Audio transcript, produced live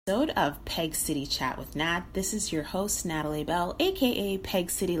Episode of Peg City Chat with Nat. This is your host, Natalie Bell, aka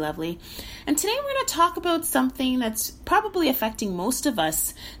PegCityLovely. And today we're going to talk about something that's probably affecting most of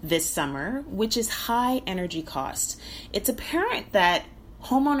us this summer, which is high energy costs. It's apparent that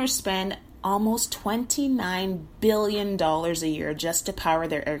homeowners spend almost $29 billion a year just to power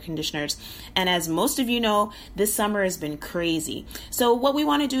their air conditioners. And as most of you know, this summer has been crazy. So what we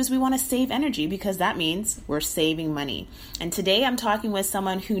want to do is we want to save energy because that means we're saving money. And today I'm talking with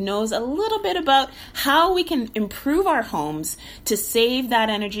someone who knows a little bit about how we can improve our homes to save that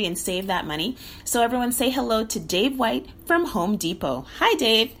energy and save that money. So everyone say hello to Dave White from Home Depot. Hi,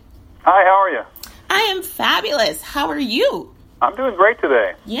 Dave. Hi, how are you? I am fabulous. How are you? I'm doing great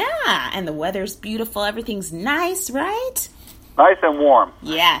today. Yeah, and the weather's beautiful. Everything's nice, right? Nice and warm.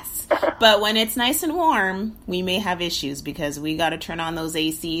 Yes. But when it's nice and warm, we may have issues because we got to turn on those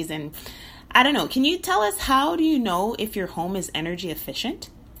ACs. And I don't know. Can you tell us how do you know if your home is energy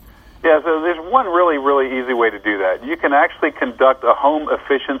efficient? Yeah, so there's one really easy way to do that. You can actually conduct a home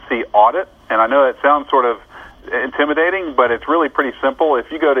efficiency audit. And I know that sounds sort of intimidating, but it's really pretty simple.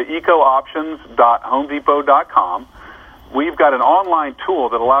 If you go to ecooptions.homedepot.com, we've got an online tool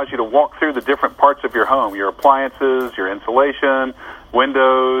that allows you to walk through the different parts of your home, your appliances, your insulation,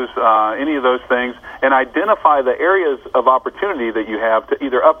 windows, any of those things, and identify the areas of opportunity that you have to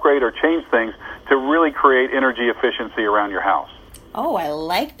either upgrade or change things to really create energy efficiency around your house. Oh, I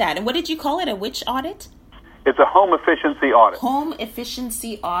like that. And what did you call it? A which audit? It's a home efficiency audit. Home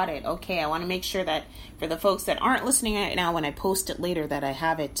efficiency audit. Okay, I want to make sure that for the folks that aren't listening right now, when I post it later, that I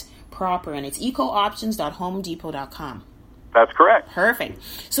have it proper, and it's ecooptions.homedepot.com. That's correct. Perfect.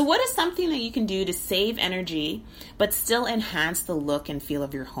 So what is something that you can do to save energy but still enhance the look and feel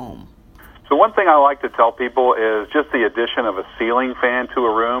of your home? So one thing I like to tell people is just the addition of a ceiling fan to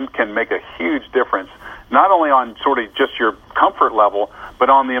a room can make a huge difference, not only on sort of just your comfort level, but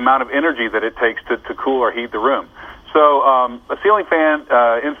on the amount of energy that it takes to cool or heat the room. So a ceiling fan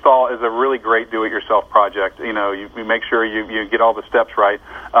install is a really great do-it-yourself project. You know, you make sure you get all the steps right,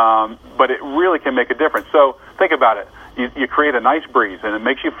 but it really can make a difference. So think about it. You create a nice breeze, and it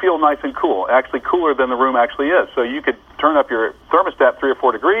makes you feel nice and cool, actually cooler than the room actually is. So you could turn up your thermostat 3 or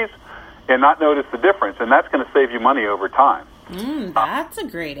 4 degrees and not notice the difference, and that's going to save you money over time. That's a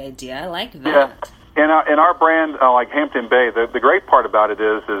great idea. I like that. Yeah. In our brand, like Hampton Bay, the great part about it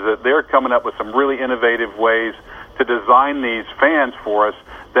is that they're coming up with some really innovative ways to design these fans for us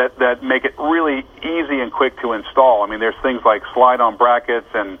that make it really easy and quick to install. I mean, there's things like slide-on brackets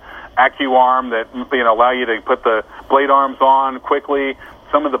and AccuArm that allow you to put the blade arms on quickly.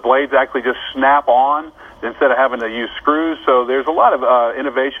 Some of the blades actually just snap on instead of having to use screws. So there's a lot of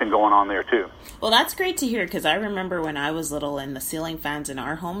innovation going on there too. Well, that's great to hear because I remember when I was little and the ceiling fans in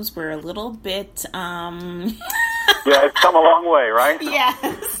our homes were a little bit... Yeah, it's come a long way, right?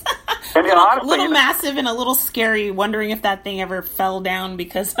 Yes. And a little massive and a little scary, wondering if that thing ever fell down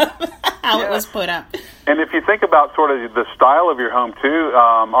because of how it was put up. And if you think about sort of the style of your home, too,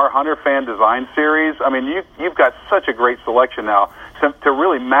 our Hunter Fan Design Series, I mean, you've got such a great selection now to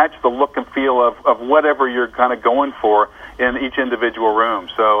really match the look and feel of whatever you're kind of going for in each individual room.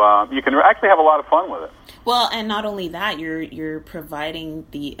 So you can actually have a lot of fun with it. Well, and not only that, you're providing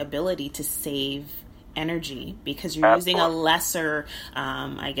the ability to save energy because you're using a lesser,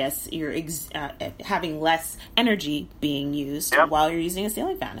 I guess you're having less energy being used while you're using a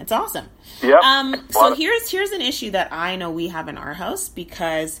ceiling fan. It's awesome. Yep. So here's an issue that I know we have in our house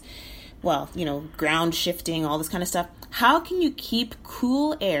because, well, ground shifting, all this kind of stuff. How can you keep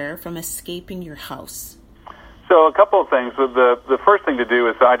cool air from escaping your house? So a couple of things. The first thing to do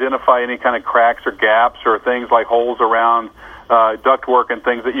is to identify any kind of cracks or gaps or things like holes around ductwork and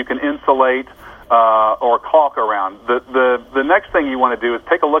things that you can insulate or caulk around. The next thing you want to do is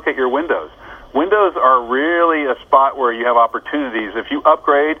take a look at your windows. Windows are really a spot where you have opportunities. If you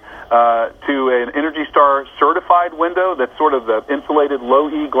upgrade to an Energy Star certified window, that's sort of the insulated low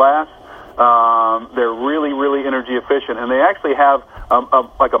E glass, they're really energy efficient, and they actually have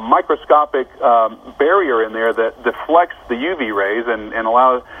like a microscopic barrier in there that deflects the UV rays and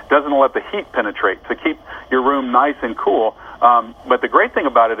doesn't let the heat penetrate to keep your room nice and cool. But the great thing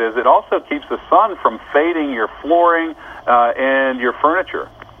about it is it also keeps the sun from fading your flooring and your furniture.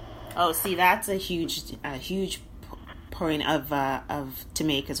 Oh, see, that's a huge point of to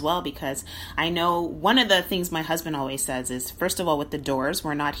make as well, because I know one of the things my husband always says is, first of all, with the doors,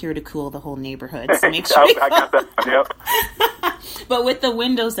 we're not here to cool the whole neighborhood, so make sure I got that. Yep. But with the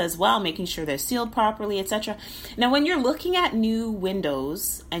windows as well, making sure they're sealed properly, etc. Now, when you're looking at new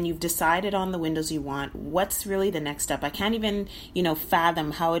windows and you've decided on the windows you want, what's really the next step? I can't even,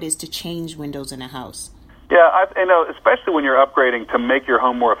 fathom how it is to change windows in a house. Yeah, especially when you're upgrading to make your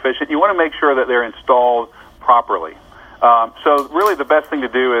home more efficient, you want to make sure that they're installed properly. So really the best thing to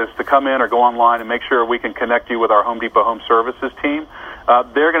do is to come in or go online and make sure we can connect you with our Home Depot Home Services team.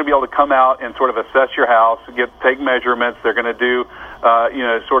 They're going to be able to come out and sort of assess your house, take measurements. They're going to do,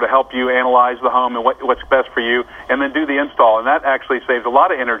 sort of help you analyze the home and what's best for you, and then do the install. And that actually saves a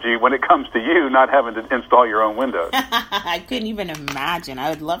lot of energy when it comes to you not having to install your own windows. I couldn't even imagine. I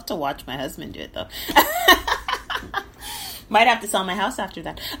would love to watch my husband do it, though. Might have to sell my house after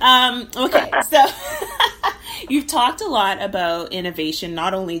that. Okay, so you've talked a lot about innovation,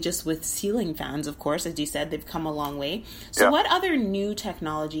 not only just with ceiling fans, of course, as you said, they've come a long way. So what other new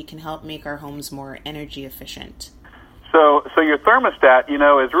technology can help make our homes more energy efficient? So your thermostat,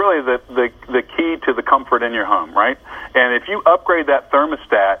 is really the key to the comfort in your home, right? And if you upgrade that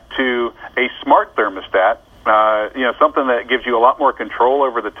thermostat to a smart thermostat, something that gives you a lot more control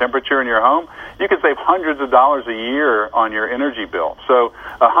over the temperature in your home, you can save hundreds of dollars a year on your energy bill. So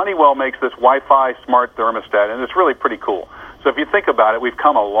Honeywell makes this Wi-Fi smart thermostat, and it's really pretty cool. So if you think about it, we've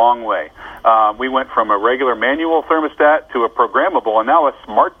come a long way. We went from a regular manual thermostat to a programmable, and now a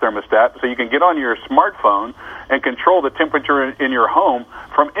smart thermostat, so you can get on your smartphone and control the temperature in your home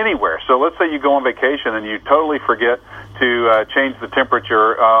from anywhere. So let's say you go on vacation and you totally forget to change the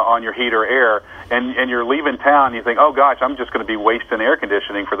temperature on your heat or air, and you're leaving town, and you think, oh gosh, I'm just going to be wasting air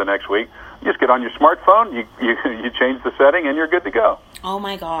conditioning for the next week. You just get on your smartphone, you change the setting, and you're good to go. Oh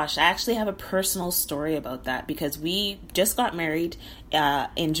my gosh, I actually have a personal story about that because we just got married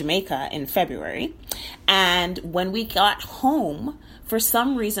in Jamaica in February, and when we got home, for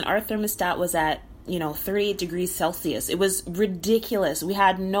some reason, our thermostat was at 38 degrees Celsius. It was ridiculous. We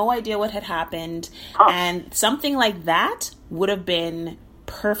had no idea what had happened, and something like that would have been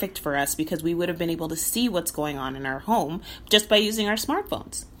perfect for us because we would have been able to see what's going on in our home just by using our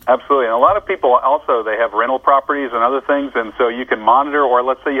smartphones. Absolutely. And a lot of people also, they have rental properties and other things, and so you can monitor, or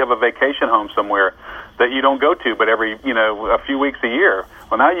let's say you have a vacation home somewhere that you don't go to but every, a few weeks a year.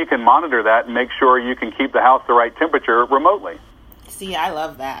 Well, now you can monitor that and make sure you can keep the house the right temperature remotely. See, I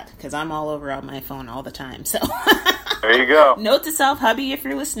love that because I'm all over on my phone all the time. So there you go. Note to self, hubby, if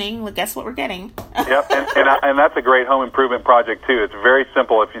you're listening, guess what we're getting. Yep, and that's a great home improvement project too. It's very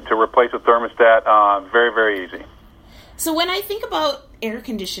simple to replace a thermostat. Very, very easy. So when I think about air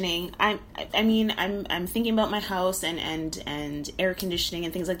conditioning, I'm thinking about my house and air conditioning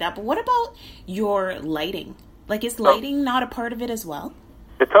and things like that. But what about your lighting? Is lighting not a part of it as well?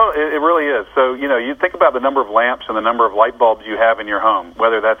 It really is. So, you think about the number of lamps and the number of light bulbs you have in your home,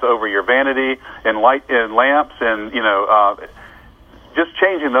 whether that's over your vanity and lamps and, just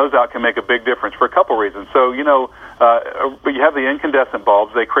changing those out can make a big difference for a couple reasons. So, you have the incandescent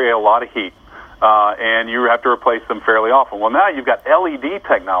bulbs. They create a lot of heat, and you have to replace them fairly often. Well, now you've got LED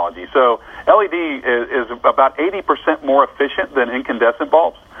technology. So LED is about 80% more efficient than incandescent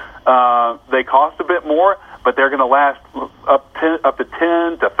bulbs. They cost a bit more, but they're going to last up to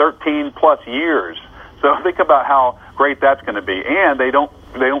 10 to 13 plus years. So think about how great that's going to be. And they don't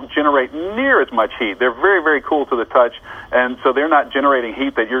generate near as much heat. They're very, very cool to the touch, and so they're not generating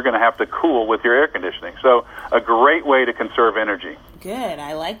heat that you're going to have to cool with your air conditioning. So a great way to conserve energy. Good.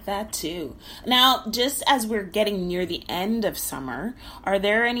 I like that too. Now, just as we're getting near the end of summer, are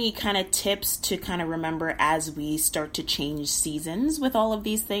there any kind of tips to kind of remember as we start to change seasons with all of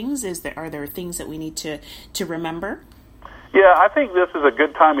these things? Are there things that we need to remember? Yeah, I think this is a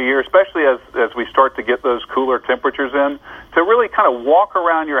good time of year, especially as we start to get those cooler temperatures in, to really kind of walk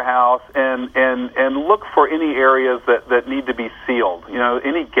around your house and look for any areas that need to be sealed,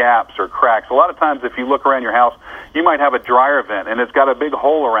 any gaps or cracks. A lot of times if you look around your house, you might have a dryer vent and it's got a big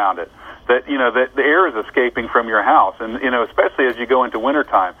hole around it that, that the air is escaping from your house, and, especially as you go into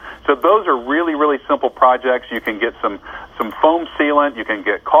wintertime. So those are really, really simple projects. You can get some foam sealant. You can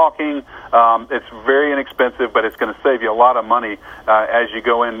get caulking. It's very inexpensive, but it's going to save you a lot of money as you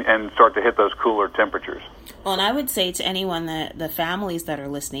go in and start to hit those cooler temperatures. Well, and I would say to anyone, the families that are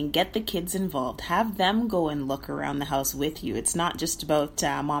listening, get the kids involved. Have them go and look around the house with you. It's not just about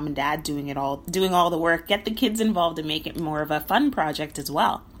mom and dad doing all the work. Get the kids involved and make it more of a fun project as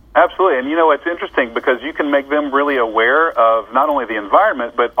well. Absolutely. And, it's interesting because you can make them really aware of not only the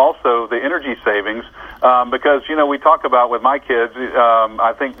environment, but also the energy savings. Because, we talk about with my kids,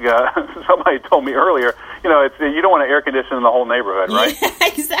 I think somebody told me earlier, you don't want to air condition in the whole neighborhood, right? Yeah,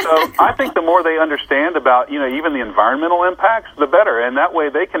 exactly. So I think the more they understand about, even the environmental impacts, the better. And that way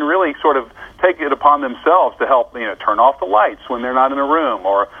they can really sort of take it upon themselves to help, turn off the lights when they're not in a room,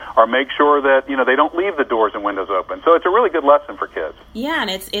 or make sure that, they don't leave the doors and windows open. So it's a really good lesson for kids. Yeah, and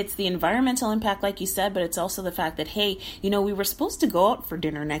it's the environmental impact, like you said, but it's also the fact that, hey, we were supposed to go out for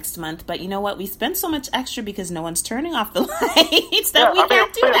dinner next month, but you know what? We spent so much extra because no one's turning off the lights that we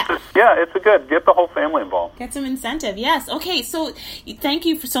can't do that. It's a good, get the whole family involved. Get some incentive, yes. Okay, so thank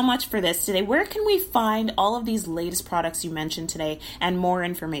you so much for this today. Where can we find all of these latest products you mentioned today and more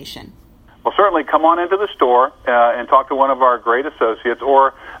information? Well, certainly come on into the store and talk to one of our great associates,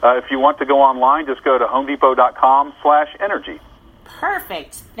 or if you want to go online, just go to homedepot.com/energy.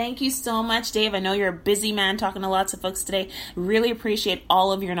 Perfect. Thank you so much, Dave. I know you're a busy man talking to lots of folks today. Really appreciate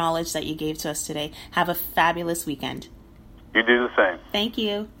all of your knowledge that you gave to us today. Have a fabulous weekend. You do the same. Thank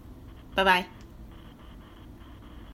you. Bye-bye.